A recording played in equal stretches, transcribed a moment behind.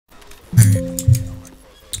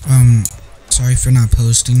Alright. Sorry for not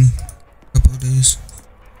posting a couple of days.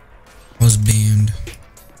 I was banned.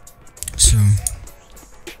 So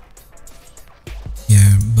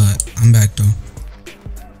yeah, but I'm back though.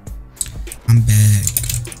 I'm back.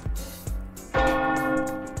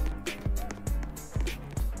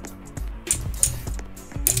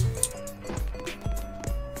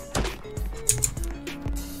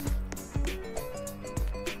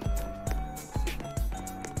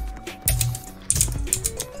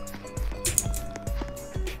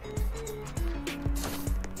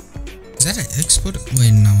 Is that an export?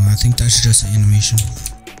 Wait, no, I think that's just an animation.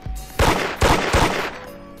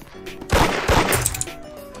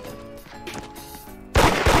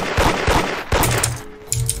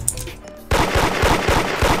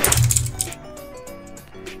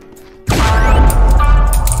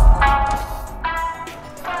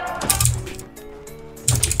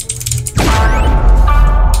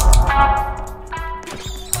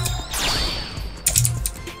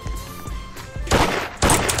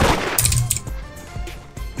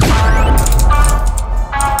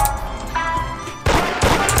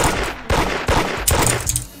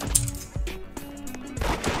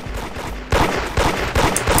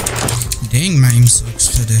 Dang, my aim sucks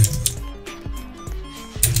today.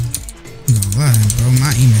 No lie, bro,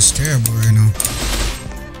 my aim is terrible right now.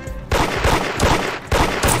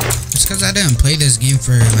 It's because I didn't play this game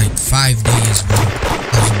for like 5 days, bro.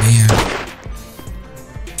 I was banned.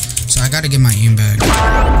 So I gotta get my aim back.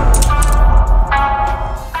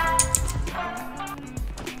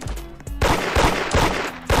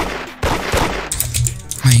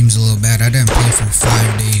 My aim's a little bad. I didn't play for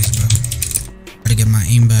 5 days, bro. Gotta get my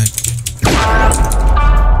aim back.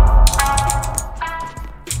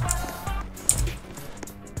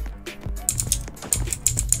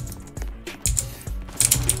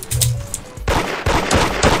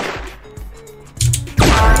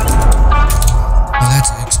 Oh, that's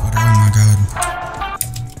an exploder. Oh my god.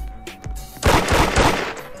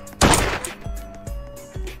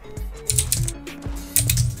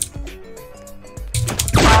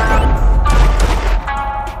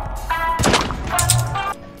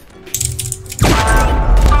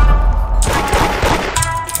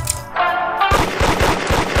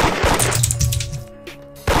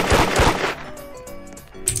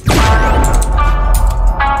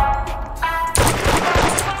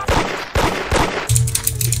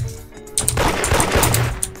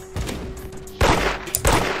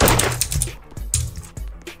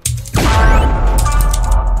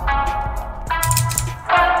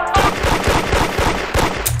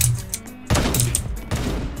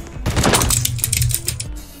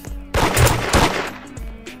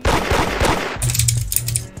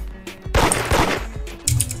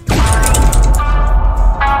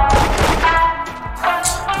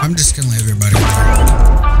 I'm just gonna let everybody know.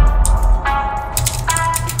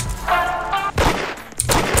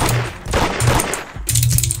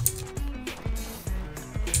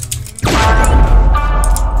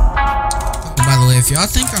 By the way, if y'all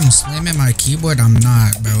think I'm slamming my keyboard, I'm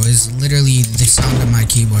not, bro. It's literally the sound of my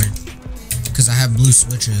keyboard. Because I have blue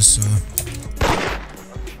switches, so.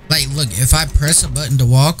 Like, look, if I press a button to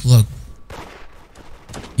walk, look.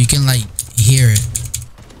 You can, like, hear it.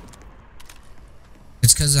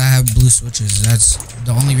 It's because I have blue switches. That's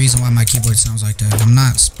the only reason why my keyboard sounds like that. I'm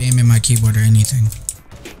not spamming my keyboard or anything.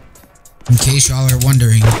 In case y'all are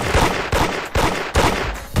wondering.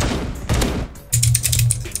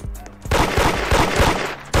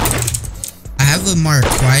 I have a more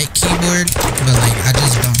quiet keyboard, but like I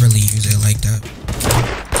just don't really use it like that.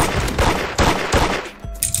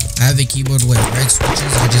 I have a keyboard with red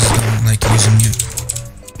switches, I just don't like using it.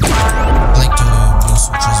 I like the blue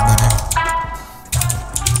switches better.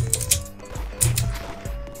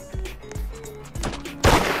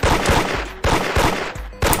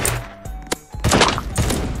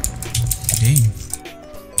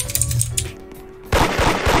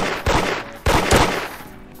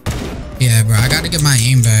 Yeah, bro, I gotta get my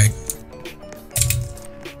aim back.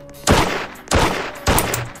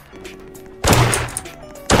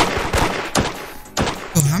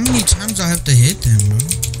 Oh, how many times do I have to hit them, bro?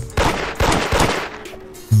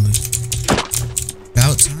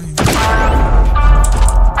 About time.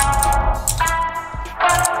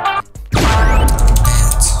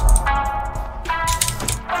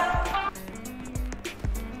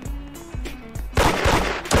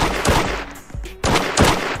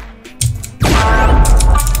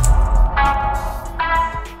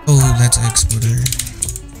 Oh, that's an exploder.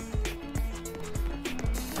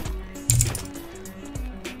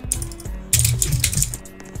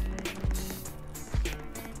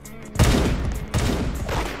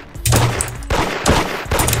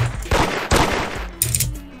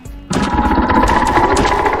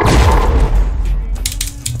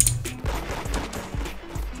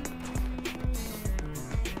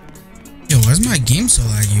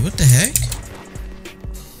 the heck?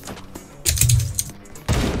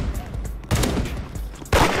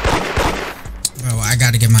 Bro, I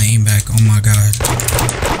gotta get my aim back. Oh my god.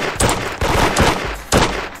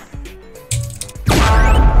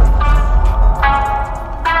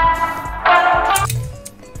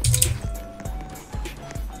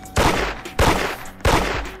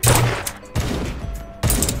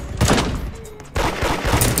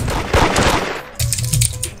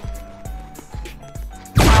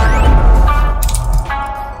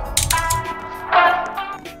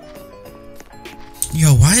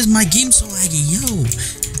 Yo, why is my game so laggy? Yo,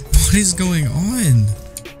 what is going on?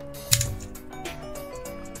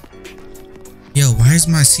 Yo, why is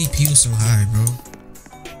my CPU so high, bro?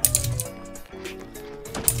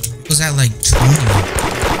 It was at like 20.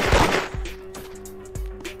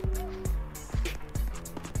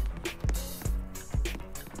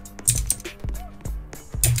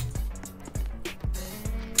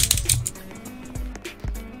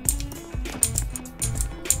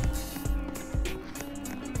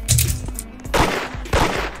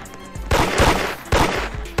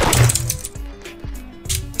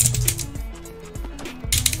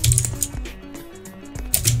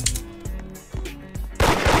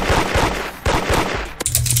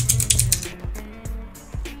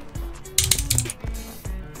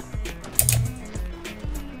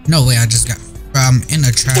 No way, I just got. Bro, I'm in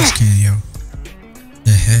a trash can, yo.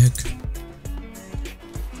 The heck?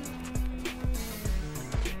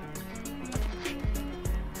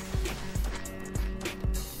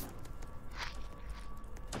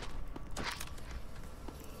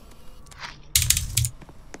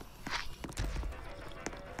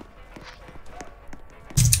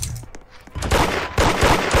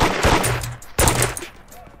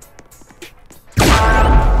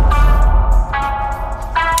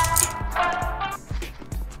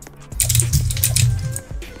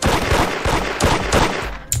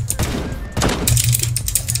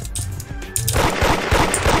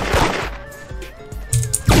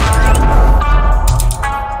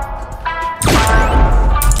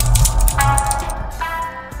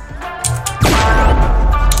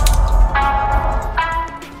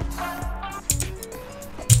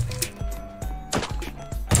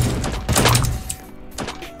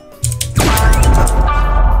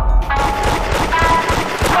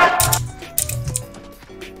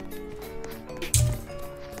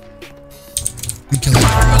 I'm killing the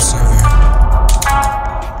whole server.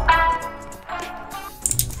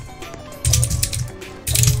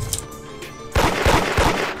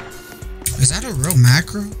 Is that a real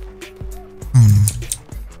macro? Oh no.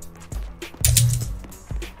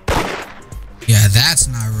 Yeah, that's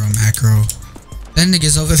not a real macro. That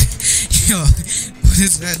nigga's over there. Yo, what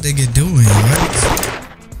is that nigga doing? What?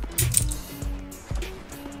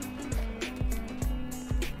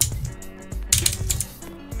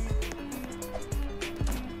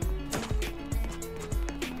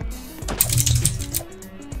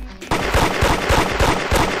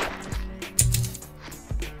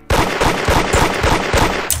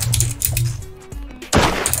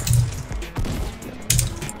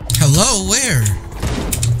 Hello, where?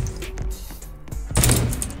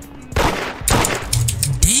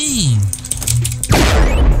 Dang.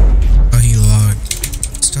 Oh, he logged.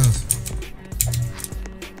 Stuff.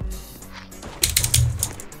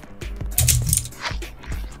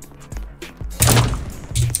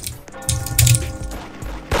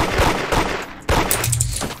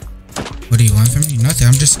 What do you want from me? Nothing.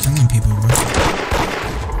 I'm just killing people, bro.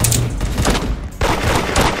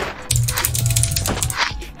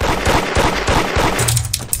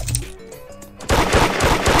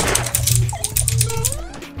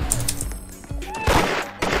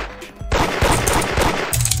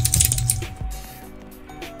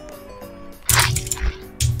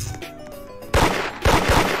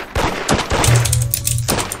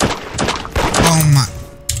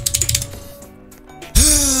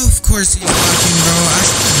 Of course he's blocking, bro. I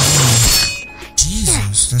should have known.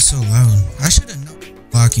 Jesus, that's so loud. I should have known.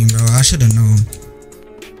 Blocking, bro. I should have known.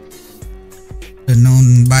 Should have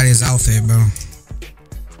known by his outfit, bro.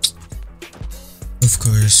 Of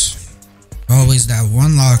course. Always that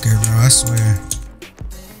one locker, bro. I swear.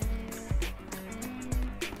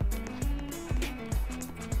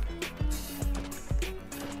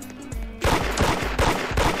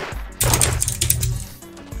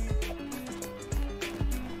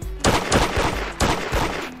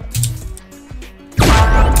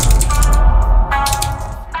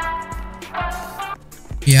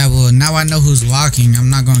 Yeah, well, now I know who's locking. I'm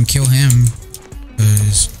not gonna kill him.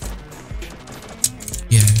 Cause,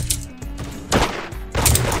 yeah.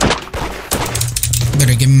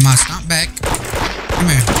 Better give me my stomp back. Come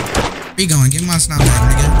here. Where you going? Give me my sniper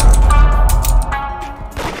back, nigga.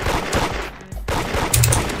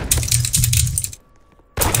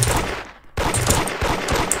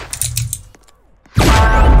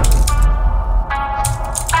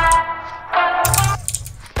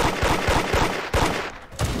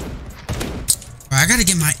 I gotta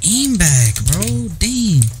get my aim back, bro.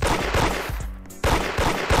 Dang.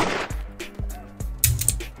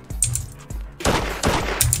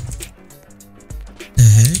 The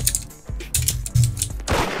heck?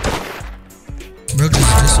 Bro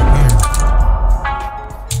just disappeared.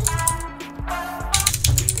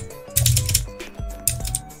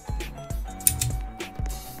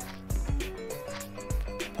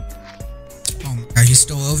 Oh my god, he's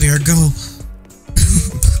still over here. Go.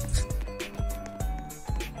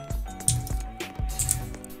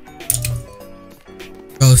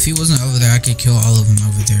 If he wasn't over there, I could kill all of them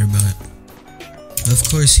over there, but of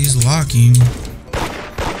course he's locking.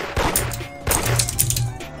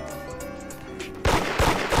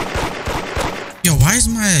 Yo, why is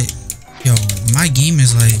my game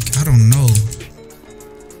is like, I don't know.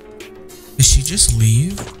 Did she just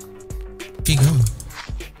leave? Where'd she go?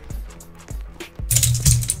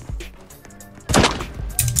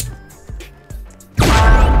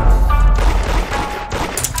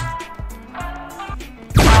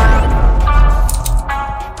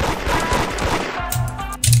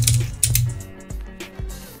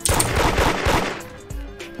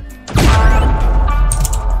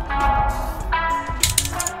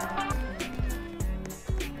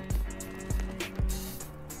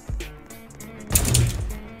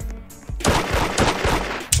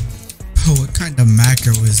 What kind of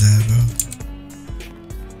macro was that, bro?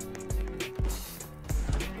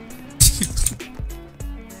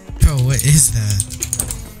 Bro, what is that?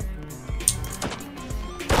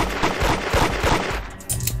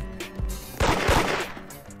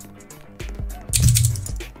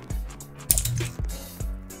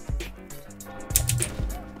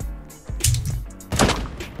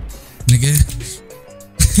 Nigga,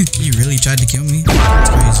 you really tried to kill me? That's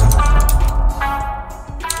crazy.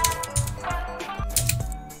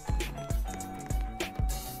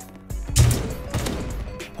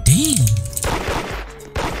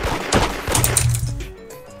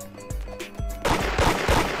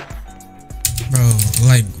 Bro,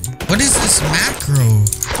 like, what is this macro?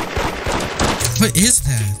 What is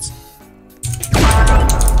that?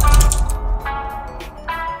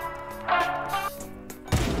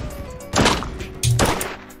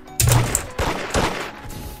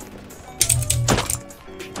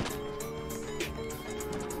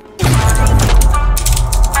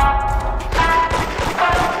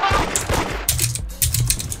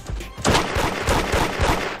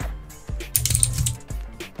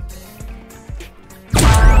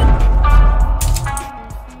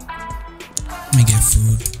 Let me get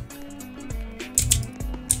food.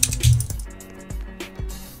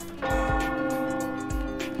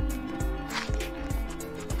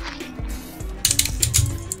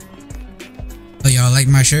 Oh, y'all like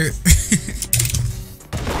my shirt?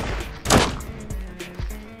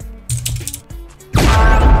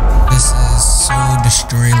 This is so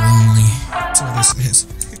destroy lonely. That's what this is.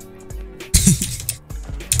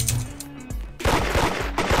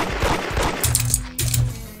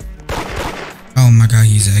 Oh my god,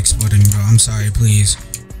 he's exploding, bro. I'm sorry, please.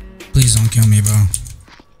 Please don't kill me, bro.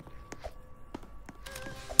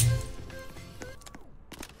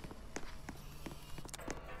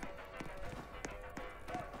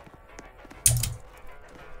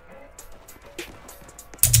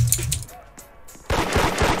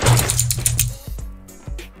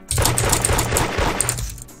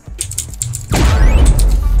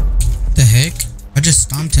 The heck? I just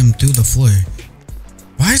stomped him through the floor.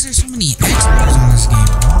 Why is there so many experts on this game,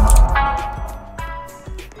 bro?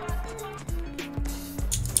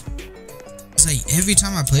 It's like every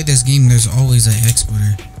time I play this game, there's always an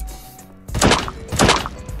exporter.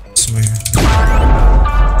 I swear.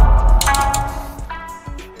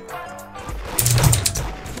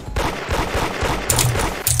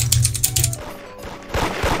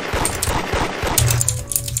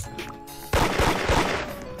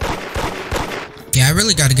 Yeah, I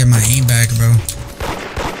really gotta get my aim back, bro.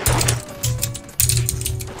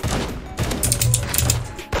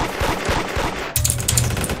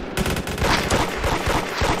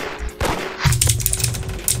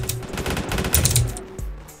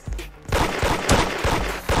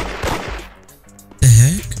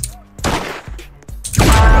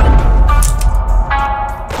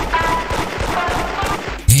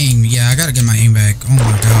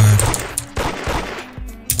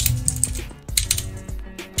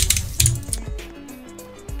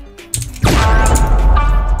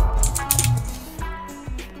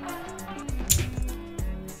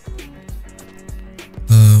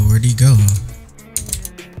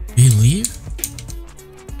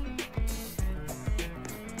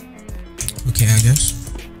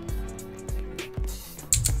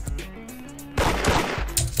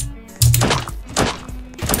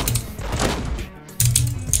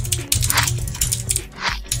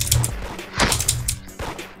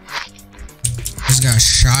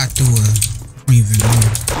 shot through a... I don't even know.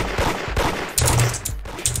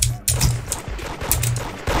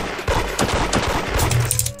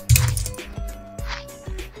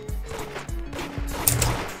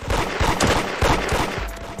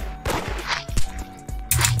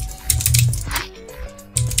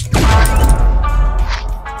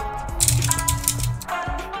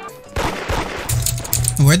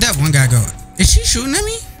 Where'd that one guy go? Is she shooting at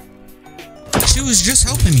me? She was just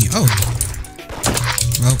helping me. Oh.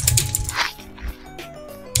 Well.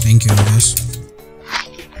 Thank you, I guess.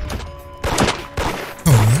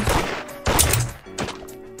 Oh, what?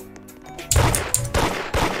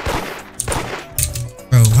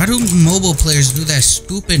 Bro, why do mobile players do that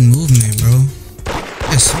stupid movement, bro?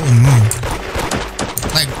 That's so annoying.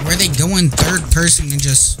 Like, where they go in third person and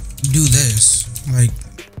just do this. Like,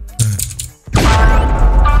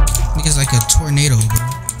 it's like a tornado, bro.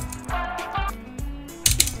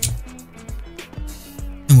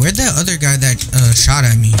 And where'd that other guy that shot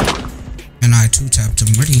at me and I two-tapped him?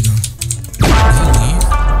 Where'd he go? Did he leave?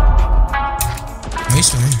 Oh, he's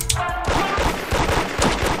still here.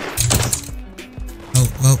 Oh,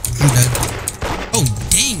 well, I'm dead. Oh,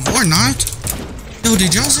 dang, or not. Yo,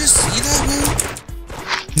 did y'all just see that, bro?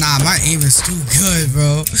 Nah, my aim is too good,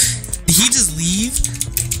 bro. Did he just leave?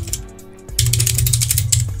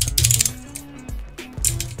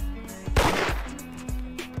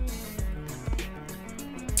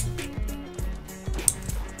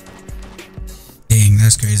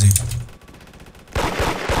 That's crazy.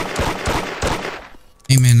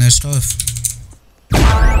 Hey man, that's tough.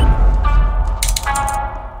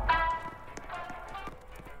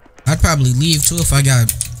 I'd probably leave too if I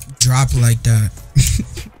got dropped like that.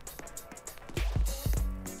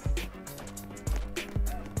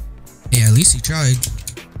 Yeah, at least he tried.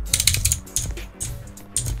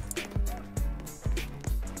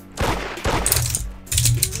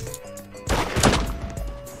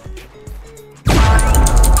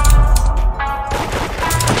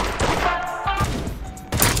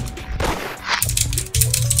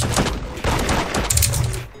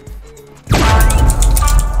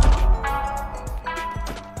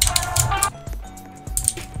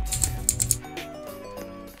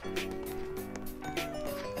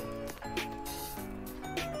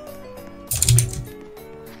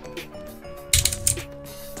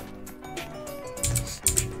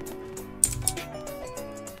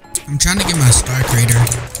 I'm trying to get my star creator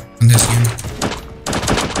on this game.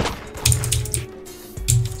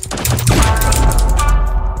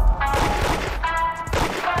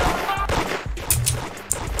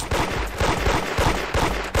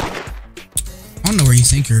 I don't know where you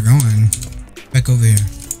think you're going. Back over here.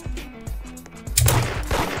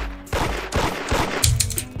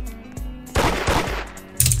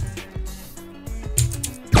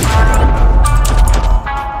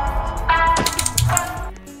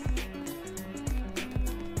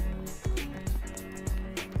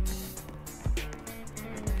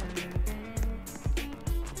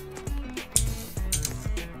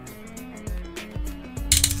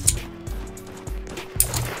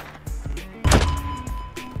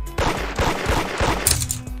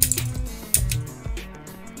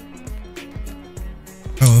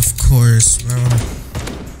 Oh, of course, bro.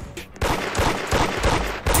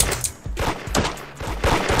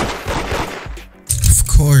 Of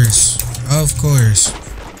course. Of course.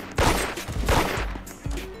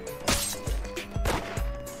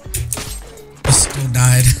 He still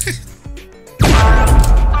died.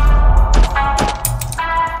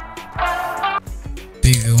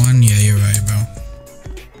 Big one? Yeah, you're right, bro.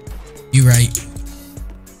 You're right.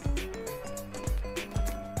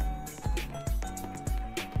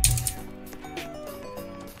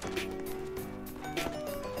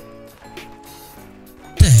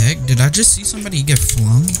 Did I just see somebody get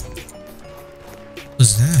flung? What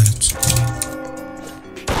was that?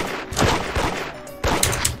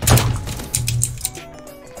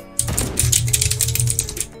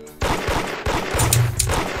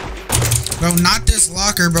 Bro, not this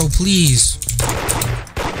locker, bro, please.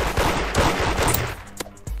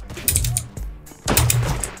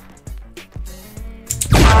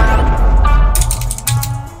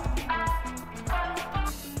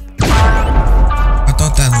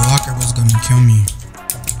 Kill me.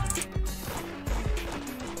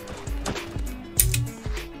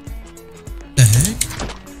 The heck?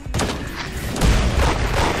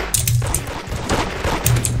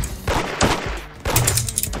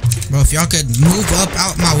 Bro, if y'all could move up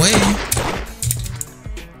out my way.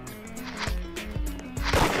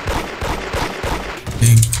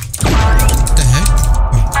 Dang. What the heck?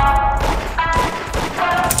 Oh.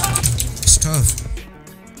 It's tough.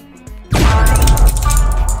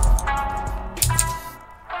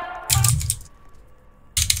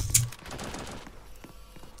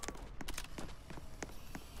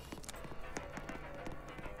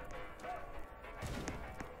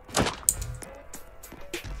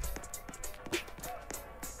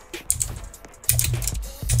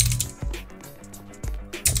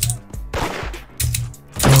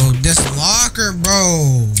 blocker,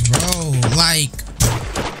 bro. Like.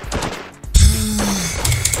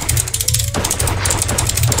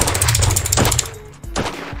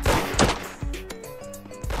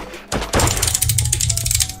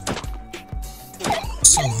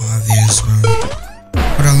 So obvious, bro.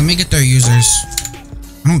 Hold on, let me get their users.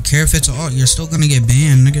 I don't care if it's an alt, you're still gonna get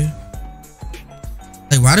banned, nigga.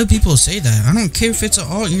 Like, why do people say that? I don't care if it's an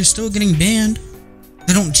alt, you're still getting banned.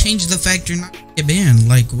 They don't change the fact you're not gonna get banned.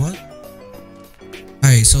 Like, what?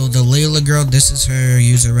 Alright, so the Layla girl, this is her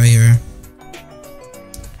user right here.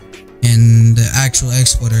 And the actual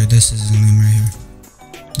exporter, this is his name right here.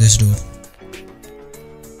 This dude.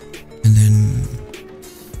 And then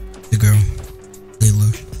the girl,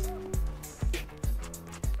 Layla.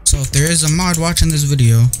 So if there is a mod watching this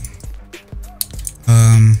video,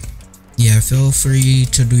 yeah, feel free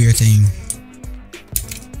to do your thing.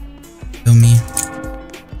 Feel me?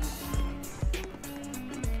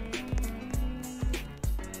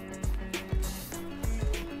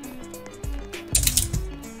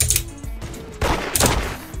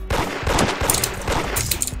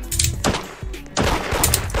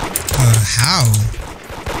 How?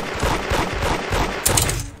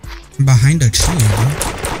 I'm behind a tree, bro.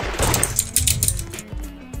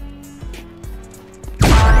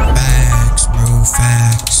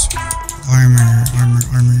 Facts. Armor.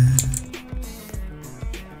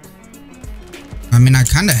 I mean, I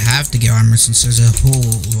kind of have to get armor since there's a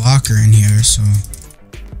whole locker in here, so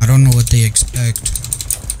I don't know what they expect.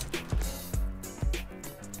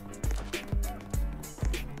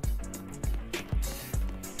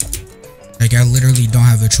 Like, I literally don't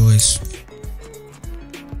have a choice.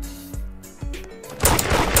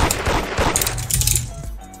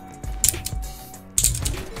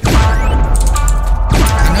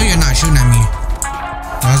 Shooting at me.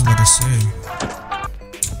 I was about to say.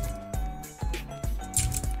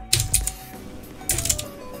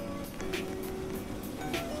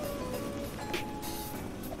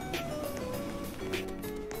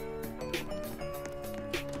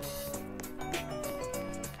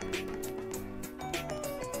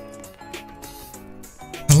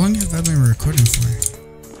 How long have I been recording for?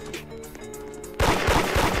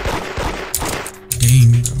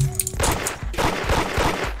 Dang, bro.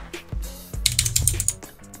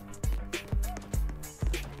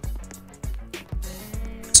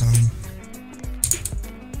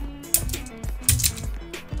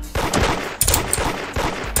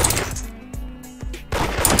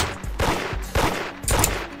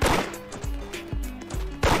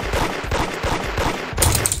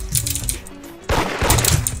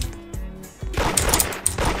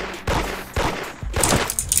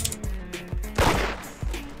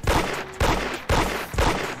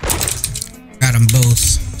 Got them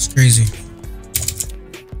both. It's crazy.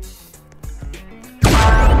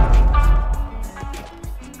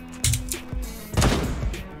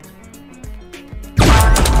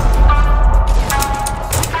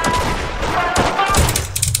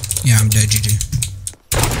 Yeah, I'm dead, GG.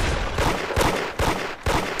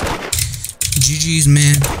 GG's,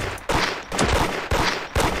 man.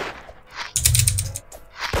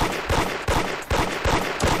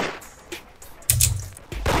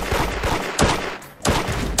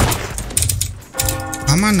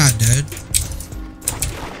 Am I not dead?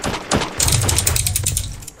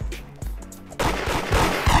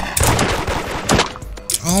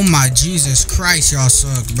 Oh my Jesus Christ, y'all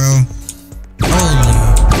suck, bro. Holy.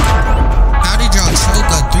 How did y'all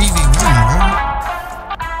choke a 3v1, bro?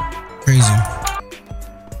 Crazy.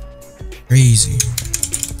 Crazy.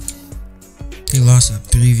 They lost a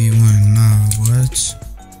 3v1. Nah, what?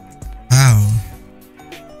 How?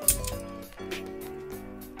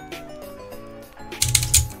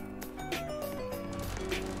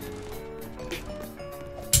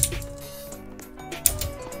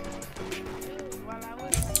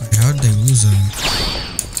 How'd they lose that?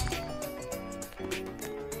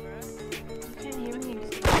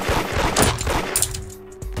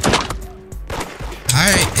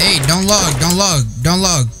 Alright, hey, don't log.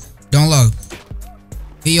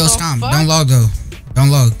 Video stomp, don't log though. Don't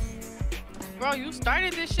log. Bro, you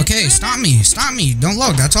started this shit. Okay, stop me. Don't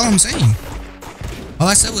log, that's all I'm saying. All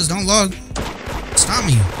I said was don't log. Stop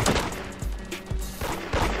me.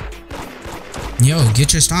 Yo,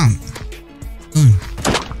 get your stomp.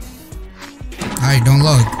 Alright, don't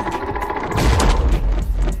log.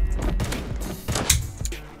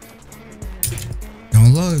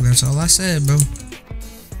 Don't log, that's all I said, bro.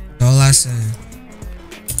 That's all I said.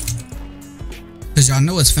 Cause y'all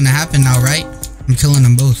know what's finna happen now, right? I'm killing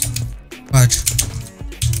them both. Watch.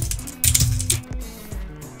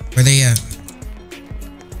 Where they at?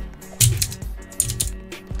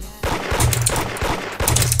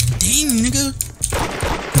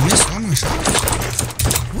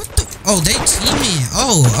 Oh, they teaming.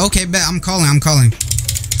 Oh, okay, bet. I'm calling.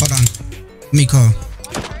 Hold on. Let me call.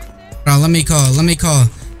 Hold on, let me call.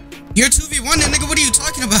 You're 2v1, nigga. What are you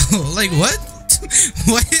talking about? Like, what?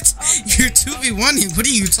 What? You're 2v1. What are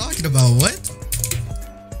you talking about? What?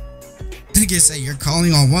 Nigga say you're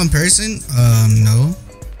calling on one person? No.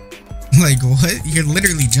 Like, what? You're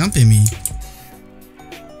literally jumping me.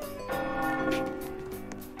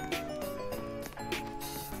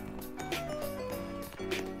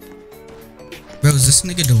 Bro, is this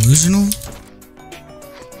nigga delusional?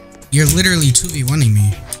 You're literally 2v1ing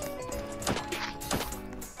me.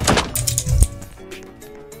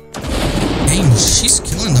 Dang, she's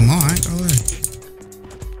killing them all. I ain't gonna lie.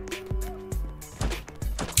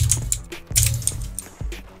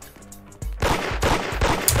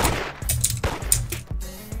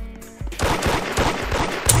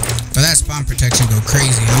 But that spawn protection go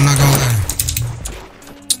crazy. I'm not gonna lie.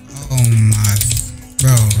 Oh my,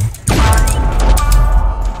 bro.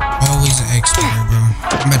 Always an exporter, bro.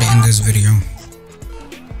 I'm about to end this video.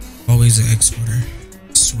 Always an exporter.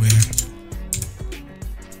 I swear.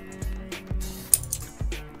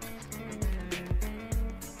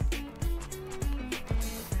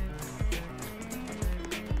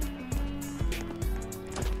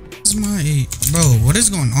 This is my... Bro, what is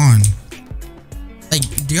going on?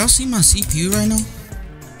 Like, do y'all see my CPU right now?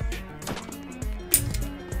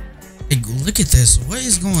 Like, look at this. What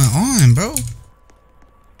is going on, bro?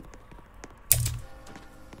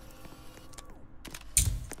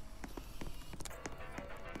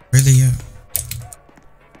 Where they at?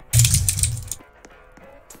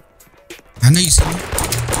 I know you see me.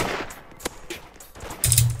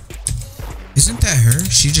 Isn't that her?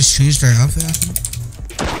 She just changed her outfit, I think.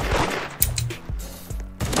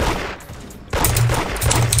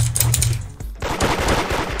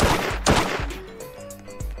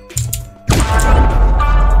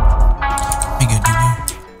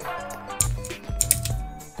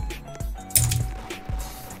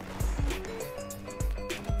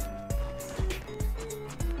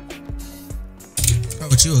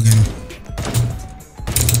 You again.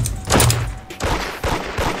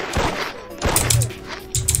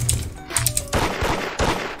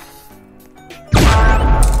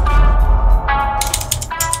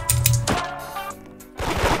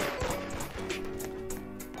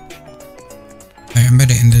 Alright, I'm about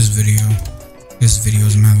to end this video. This video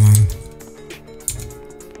is mad long.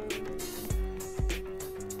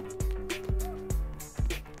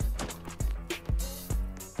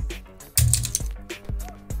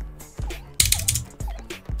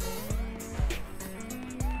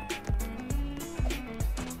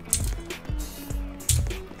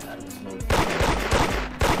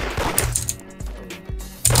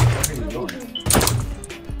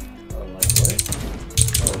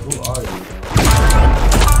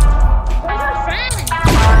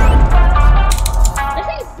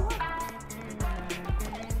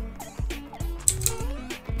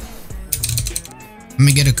 Let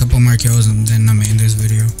me get a couple more kills and then I'm gonna end this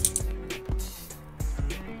video.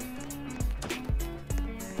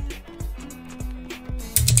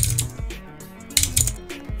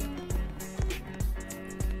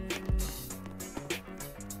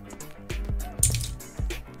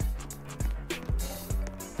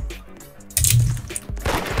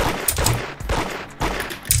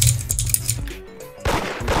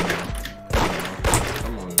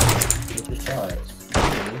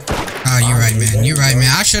 You're right, man.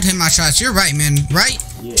 I should hit my shots. You're right, man. Right?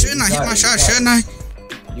 Yeah, shouldn't I hit my shots? Shouldn't I?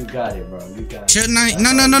 You got it, bro. You got it. Shouldn't I?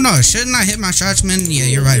 No. Shouldn't I hit my shots, man? Yeah,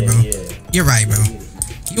 you're right, bro. You're right, bro.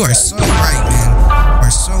 You are so right, man. You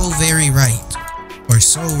are so very right. You are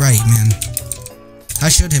so right, man. I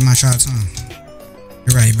should hit my shots, huh?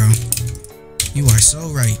 You're right, bro. You are so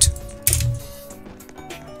right.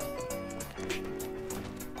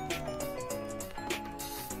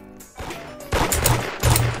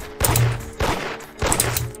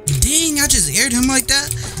 I just aired him like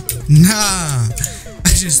that? Nah, I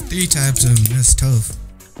just 3-tapped him. That's tough.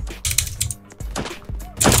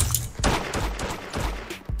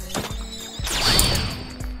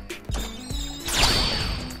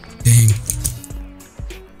 Dang.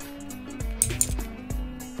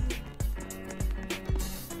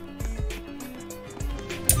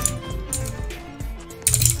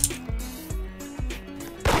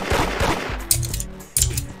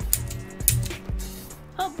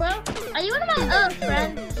 Are you one of my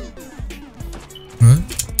friends? What?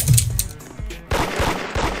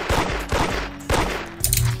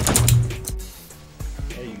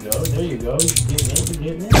 There you go. There you go. You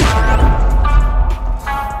getting in?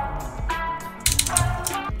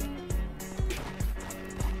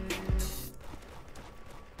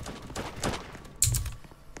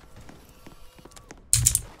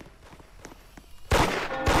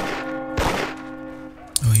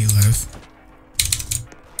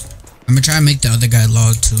 I'm gonna try and make the other guy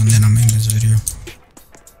log too, and then I'll make this video.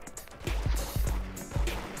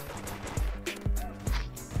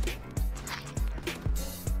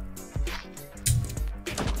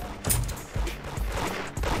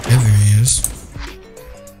 There he is.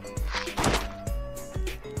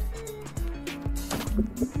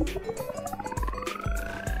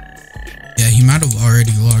 Yeah, he might have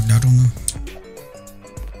already logged. I don't know.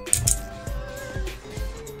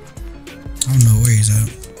 I don't know where he's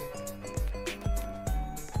at.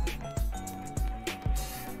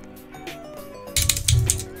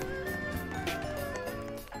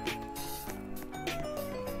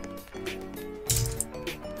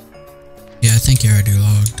 Yeah, I think he already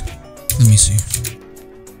logged. Let me see.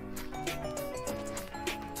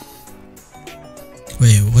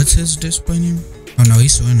 Wait, what's his display name? Oh no,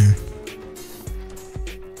 he's still in there.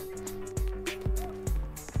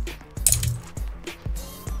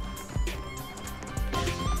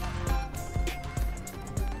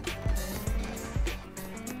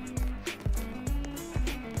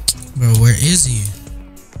 Bro, where is he?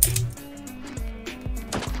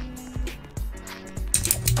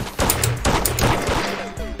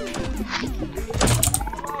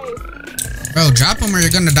 Bro, drop him or you're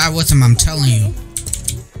gonna die with him, I'm telling you.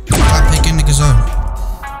 Stop picking niggas up.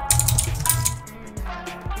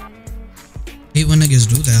 Hate when niggas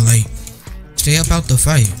do that, like, stay up out the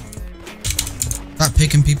fight. Stop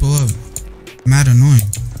picking people up. Mad annoying.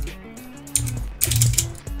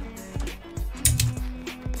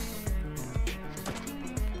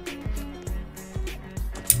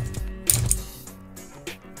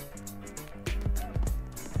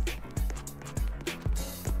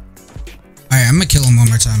 Alright, I'm gonna kill him one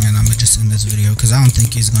more time and I'm gonna just end this video because I don't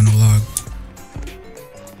think he's gonna log.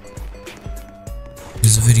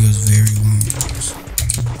 This video is very long.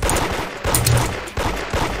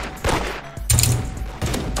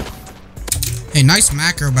 Hey, nice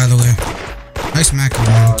macro by the way. Nice macro,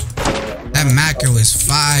 man. That macro is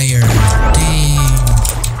fire. Dang.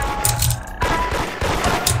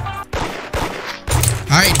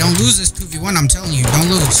 Alright, don't lose this 2v1, I'm telling you, don't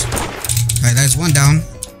lose. Alright, that's one down.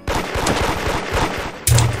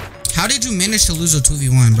 How did you manage to lose a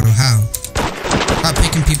 2v1, bro? How? Stop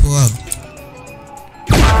picking people up.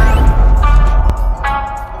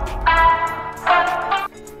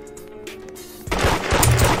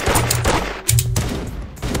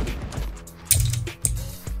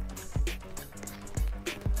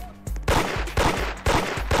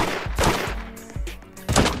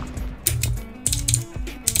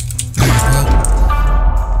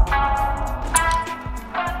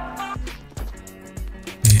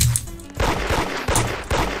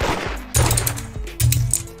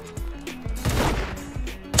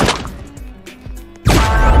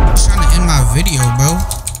 Video, bro.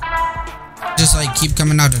 Just like keep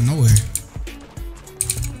coming out of nowhere.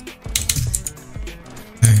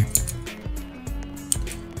 Alright.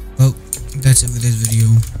 Well, that's it for this video.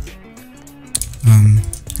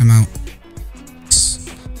 I'm out.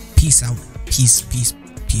 Peace out.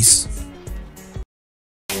 Peace.